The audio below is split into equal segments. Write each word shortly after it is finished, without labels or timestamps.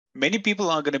Many people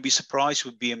are going to be surprised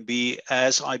with BNB,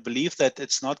 as I believe that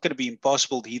it's not going to be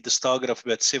impossible to hit this target of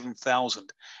about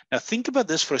 7,000. Now think about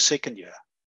this for a second here.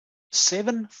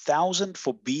 7,000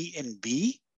 for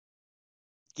BNB?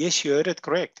 Yes, you heard it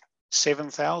correct.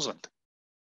 7,000.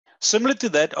 Similar to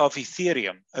that of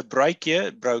Ethereum, a break here,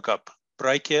 broke up.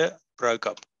 Break here, broke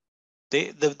up.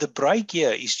 The break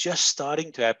here is just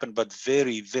starting to happen, but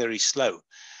very, very slow.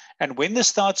 And when this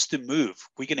starts to move,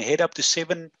 we're going to head up to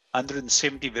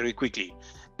 770 very quickly.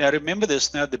 Now remember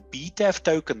this, now the BTAF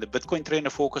token, the Bitcoin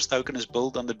Trend Forecast token, is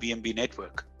built on the BNB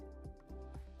network.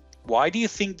 Why do you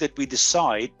think that we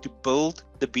decide to build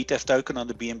the BTAF token on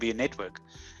the BNB network?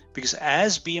 Because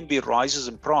as BNB rises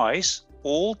in price,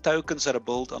 all tokens that are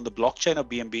built on the blockchain of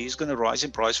BNB is going to rise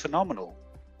in price phenomenal.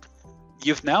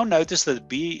 You've now noticed that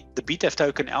the BTAF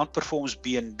token outperforms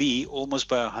BNB almost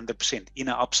by 100% in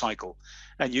an upcycle.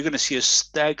 And you're going to see a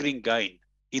staggering gain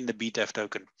in the BTAF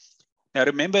token. Now,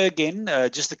 remember again,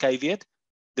 just a caveat,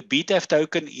 the BTAF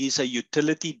token is a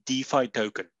utility DeFi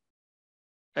token.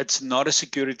 It's not a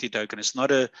security token. It's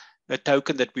not a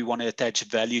token that we want to attach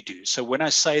value to. So when I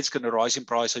say it's going to rise in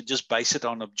price, I just base it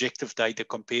on objective data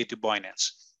compared to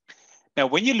Binance. Now,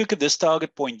 when you look at this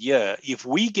target point here, if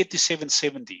we get to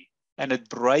 770, and it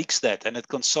breaks that and it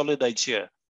consolidates here,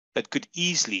 that could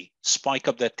easily spike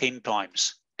up that 10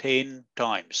 times. 10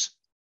 times.